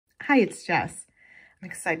Hi, it's Jess. I'm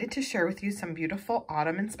excited to share with you some beautiful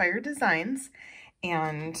autumn-inspired designs,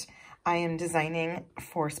 and I am designing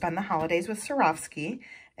for Spend the Holidays with Swarovski.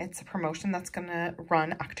 It's a promotion that's going to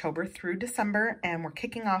run October through December, and we're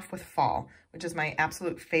kicking off with fall, which is my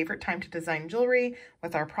absolute favorite time to design jewelry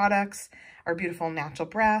with our products. Our beautiful natural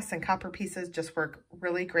brass and copper pieces just work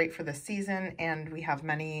really great for this season, and we have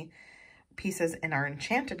many pieces in our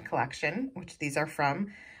Enchanted collection, which these are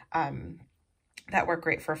from, that work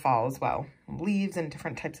great for fall as well. Leaves and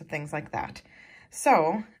different types of things like that.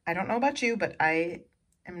 So, I don't know about you, but I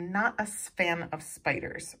am not a fan of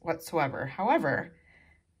spiders whatsoever. However,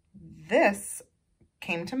 this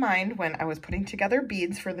came to mind when I was putting together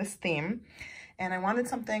beads for this theme, and I wanted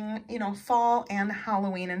something, you know, fall and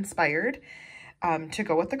Halloween inspired to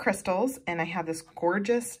go with the crystals, and I had this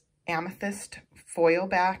gorgeous amethyst foil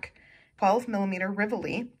back 12mm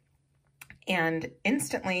rivoli, and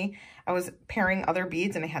instantly I was pairing other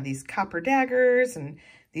beads, and I had these copper daggers and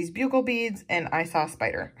these bugle beads, and I saw a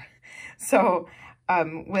spider. So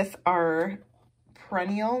with our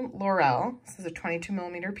perennial laurel, this is a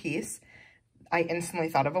 22mm piece, I instantly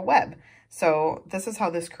thought of a web. So this is how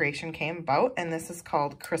this creation came about, and this is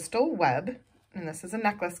called Crystal Web, and this is a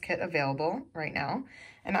necklace kit available right now.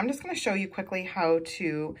 And I'm just going to show you quickly how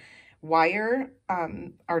to wire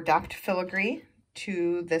our dapped filigree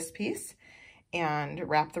to this piece and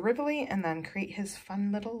wrap the rivoli and then create his fun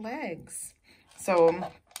little legs. So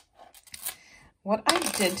what I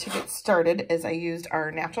did to get started is I used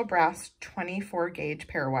our natural brass 24 gauge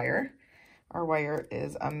pear wire. Our wire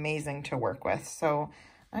is amazing to work with. So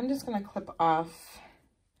I'm just going to clip off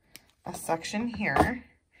a section here,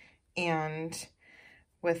 and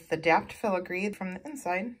with the dapped filigree from the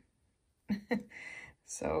inside,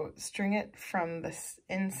 so string it from this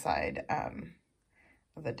inside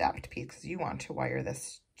of the dapped piece, because you want to wire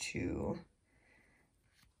this to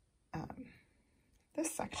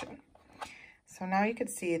this section. So now you can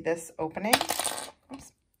see this opening.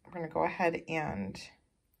 Oops. We're going to go ahead and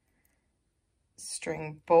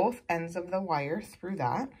string both ends of the wire through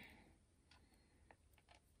that.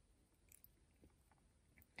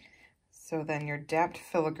 So then your dapped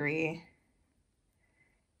filigree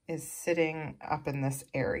is sitting up in this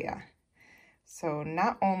area. So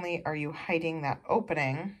not only are you hiding that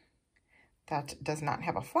opening that does not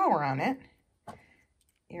have a flower on it,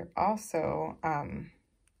 you're also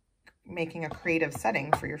making a creative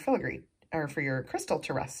setting for your filigree, or for your crystal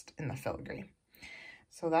to rest in the filigree.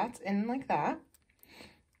 So that's in like that.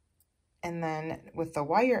 And then with the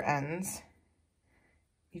wire ends,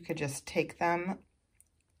 you could just take them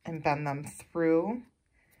and bend them through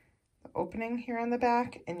the opening here on the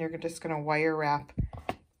back, and you're just going to wire wrap,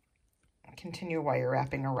 continue wire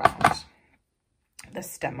wrapping around the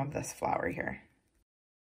stem of this flower here.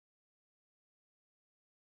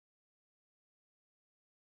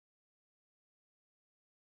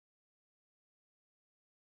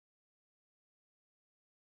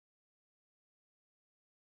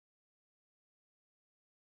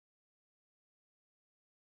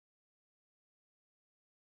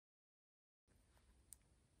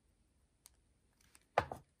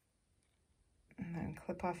 And then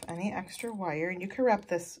clip off any extra wire, and you can wrap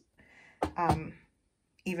this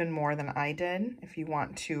even more than I did. If you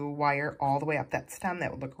want to wire all the way up that stem,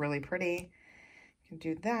 that would look really pretty. You can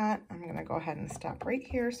do that. I'm going to go ahead and stop right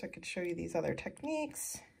here so I could show you these other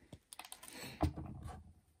techniques.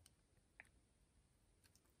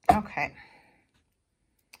 Okay,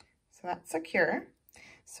 so that's secure.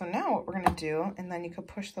 So now what we're going to do, and then you could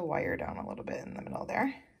push the wire down a little bit in the middle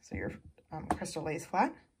there, so your crystal lays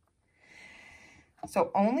flat.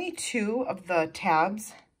 So only 2 of the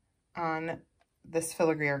tabs on this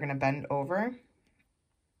filigree are going to bend over.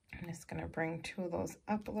 I'm just going to bring 2 of those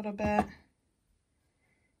up a little bit.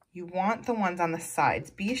 You want the ones on the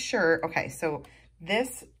sides. Be sure, okay, so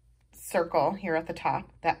this circle here at the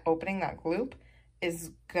top, that opening, that loop,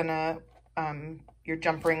 is gonna, your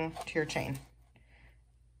jump ring to your chain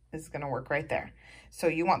is gonna work right there. So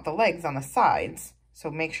you want the legs on the sides. So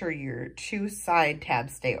make sure your 2 side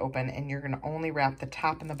tabs stay open, and you're going to only wrap the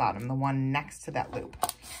top and the bottom, the one next to that loop.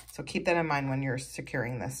 So keep that in mind when you're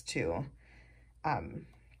securing this to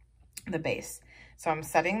the base. So I'm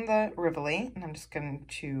setting the rivoli, and I'm just going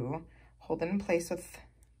to hold it in place with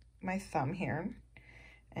my thumb here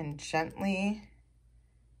and gently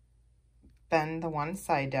bend the one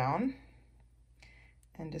side down,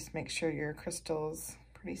 and just make sure your crystal's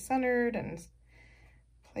pretty centered and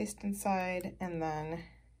placed inside, and then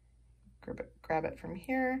grab it from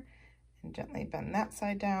here and gently bend that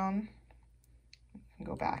side down, and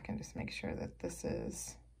go back and just make sure that this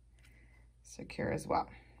is secure as well.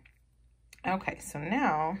 Okay, so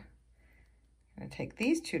now I'm gonna take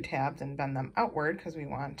these 2 tabs and bend them outward because we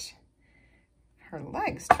want her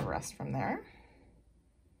legs to rest from there.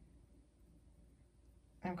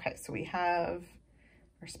 Okay, so we have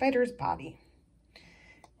our spider's body.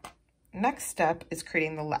 Next step is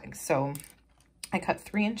creating the legs. So I cut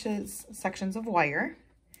 3 inches sections of wire,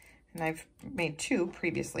 and I've made 2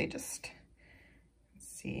 previously, just let's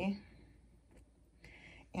see.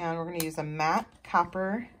 And we're gonna use a matte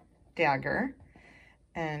copper dagger.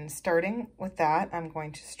 And starting with that, I'm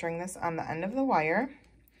going to string this on the end of the wire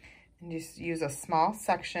and just use a small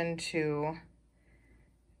section to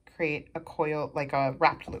create a coil, like a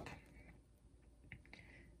wrapped loop.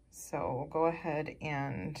 So we'll go ahead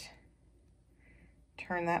and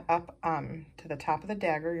turn that up to the top of the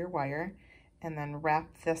dagger, your wire, and then wrap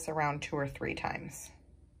this around 2 or 3 times.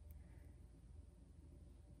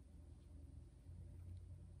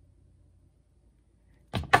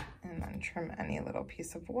 And then trim any little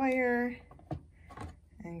piece of wire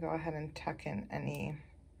and go ahead and tuck in any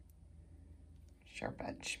sharp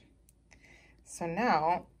edge. So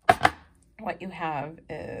now what you have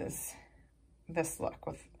is this look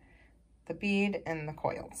with the bead and the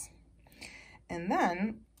coils. And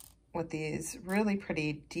then with these really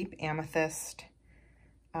pretty deep amethyst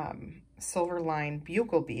silver line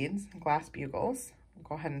bugle beads, glass bugles, I'll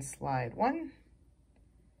go ahead and slide 1,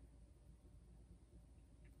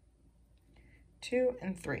 2,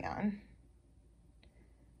 and 3 on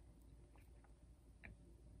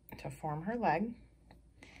to form her leg.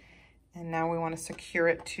 And now we want to secure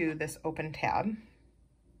it to this open tab.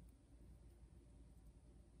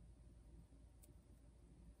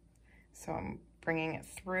 So I'm bringing it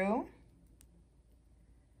through.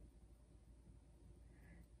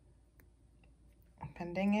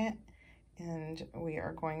 Bending it, and we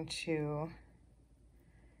are going to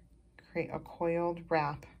create a coiled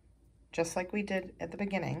wrap just like we did at the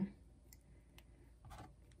beginning.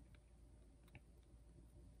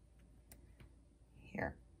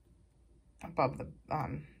 Here, above the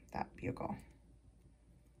that bugle.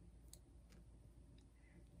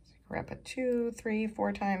 So wrap it 2, 3,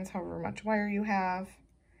 4 times, however much wire you have,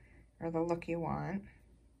 or the look you want,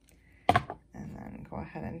 and then go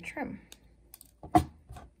ahead and trim.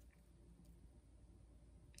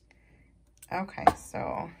 Okay,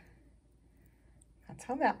 so that's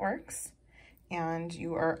how that works. And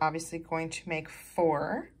you are obviously going to make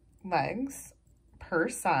 4 legs per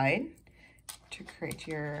side to create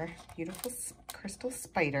your beautiful crystal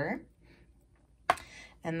spider.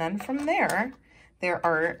 And then from there, there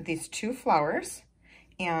are these 2 flowers.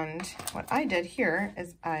 And what I did here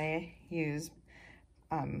is I used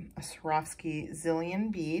a Swarovski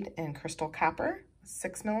xilion bead in crystal copper,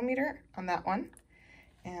 6mm on that one.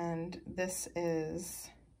 And this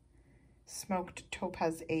is smoked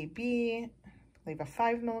topaz AB, I believe a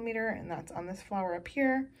 5mm, and that's on this flower up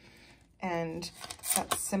here. And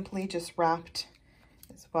that's simply just wrapped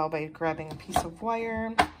as well by grabbing a piece of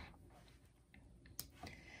wire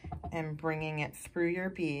and bringing it through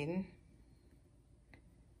your bead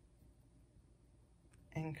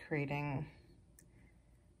and creating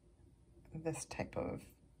this type of,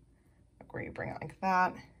 where you bring it like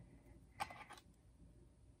that.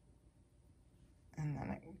 And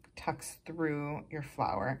then it tucks through your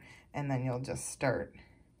flower, and then you'll just start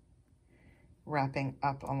wrapping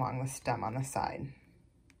up along the stem on the side.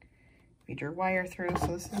 Feed your wire through. So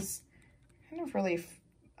this is kind of really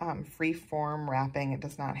free form wrapping. It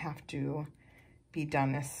does not have to be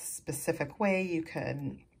done a specific way. You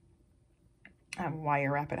could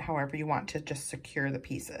wire wrap it however you want to just secure the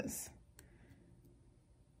pieces.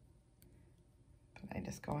 But I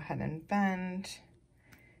just go ahead and bend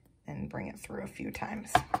and bring it through a few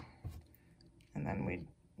times. And then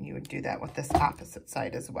you would do that with this opposite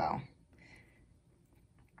side as well.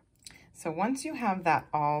 So once you have that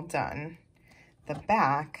all done, the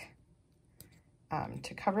back,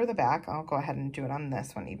 to cover the back, I'll go ahead and do it on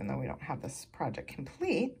this one, even though we don't have this project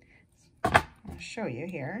complete. I'll show you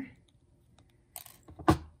here,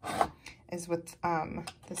 is with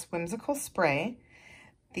this whimsical spray.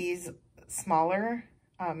 These smaller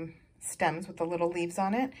stems with the little leaves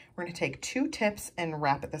on it, we're going to take 2 tips and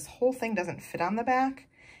wrap it. This whole thing doesn't fit on the back,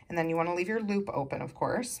 and then you want to leave your loop open, of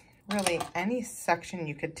course. Really, any section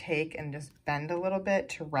you could take and just bend a little bit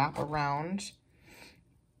to wrap around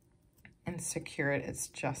and secure it, it's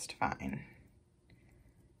just fine.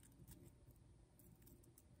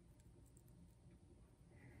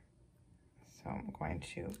 So I'm going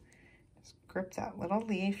to just grip that little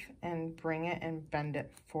leaf and bring it and bend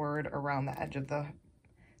it forward around the edge of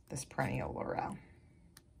this perennial laurel.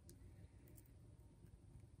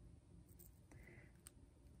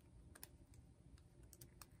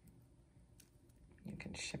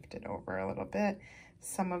 can shift it over a little bit.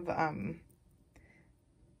 Some of,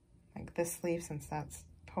 like this leaf, since that's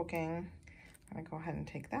poking, I'm gonna go ahead and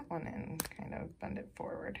take that one and kind of bend it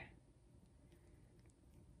forward.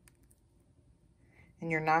 And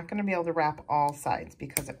you're not gonna be able to wrap all sides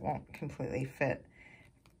because it won't completely fit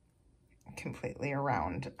completely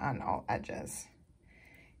around on all edges.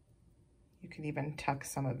 You could even tuck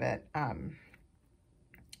some of it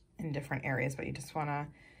in different areas, but you just wanna,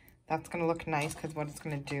 that's gonna look nice because what it's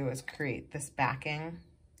gonna do is create this backing.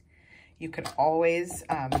 You could always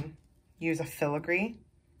use a filigree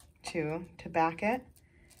too to back it.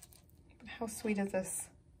 How sweet is this?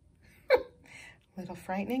 A little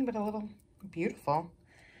frightening, but a little beautiful.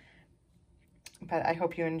 But I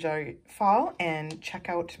hope you enjoy fall and check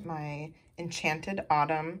out my Enchanted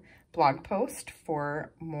Autumn blog post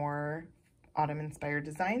for more autumn-inspired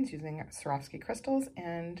designs using Swarovski crystals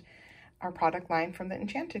and our product line from the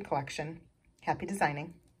Enchanted collection. Happy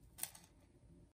designing!